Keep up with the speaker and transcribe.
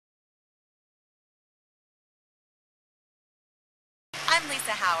I'm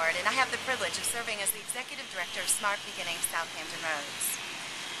Lisa Howard, and I have the privilege of serving as the Executive Director of Smart Beginnings South Hampton Roads.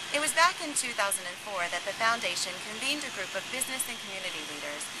 It was back in 2004 that the Foundation convened a group of business and community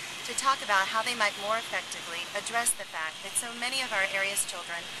leaders to talk about how they might more effectively address the fact that so many of our area's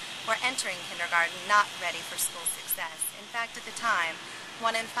children were entering kindergarten not ready for school success. In fact, at the time,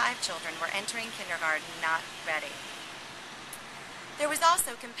 1 in 5 children were entering kindergarten not ready. There was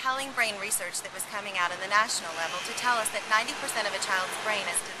also compelling brain research that was coming out on the national level to tell us that 90% of a child's brain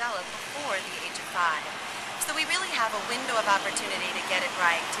is developed before the age of 5. So we really have a window of opportunity to get it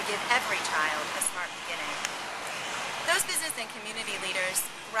right, to give every child a smart beginning. Those business and community leaders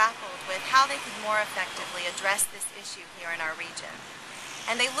grappled with how they could more effectively address this issue here in our region.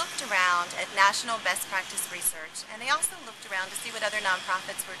 And they looked around at national best practice research, and they also looked around to see what other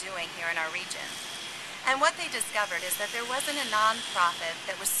nonprofits were doing here in our region. And what they discovered is that there wasn't a nonprofit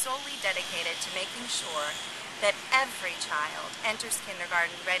that was solely dedicated to making sure that every child enters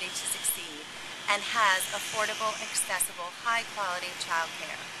kindergarten ready to succeed and has affordable, accessible, high-quality child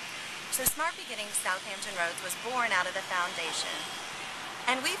care. So Smart Beginnings South Hampton Roads was born out of the foundation.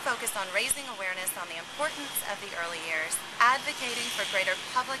 And we focus on raising awareness on the importance of the early years, advocating for greater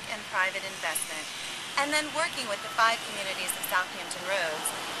public and private investment, and then working with the 5 communities of South Hampton Roads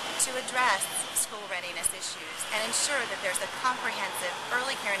to address school readiness issues and ensure that there's a comprehensive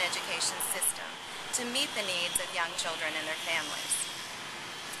early care and education system to meet the needs of young children and their families.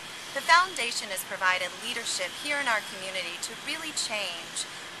 The Foundation has provided leadership here in our community to really change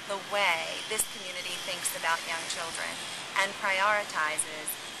the way this community thinks about young children and prioritizes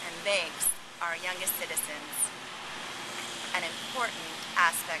and makes our youngest citizens an important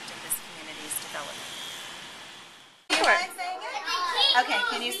aspect of this community's development. Okay,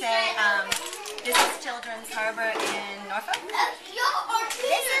 can you say, this is Children's Harbor in Norfolk?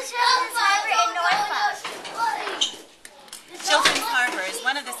 This is Children's Harbor in Norfolk. Children's Harbor is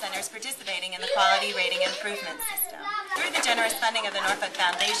one of the centers participating in the Quality Rating Improvement System. Through the generous funding of the Norfolk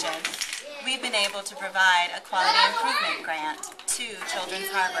Foundation, we've been able to provide a quality improvement grant to Children's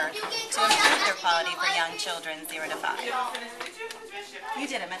Harbor to improve their quality for young children 0 to 5. You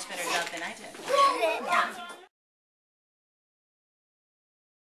did a much better job than I did.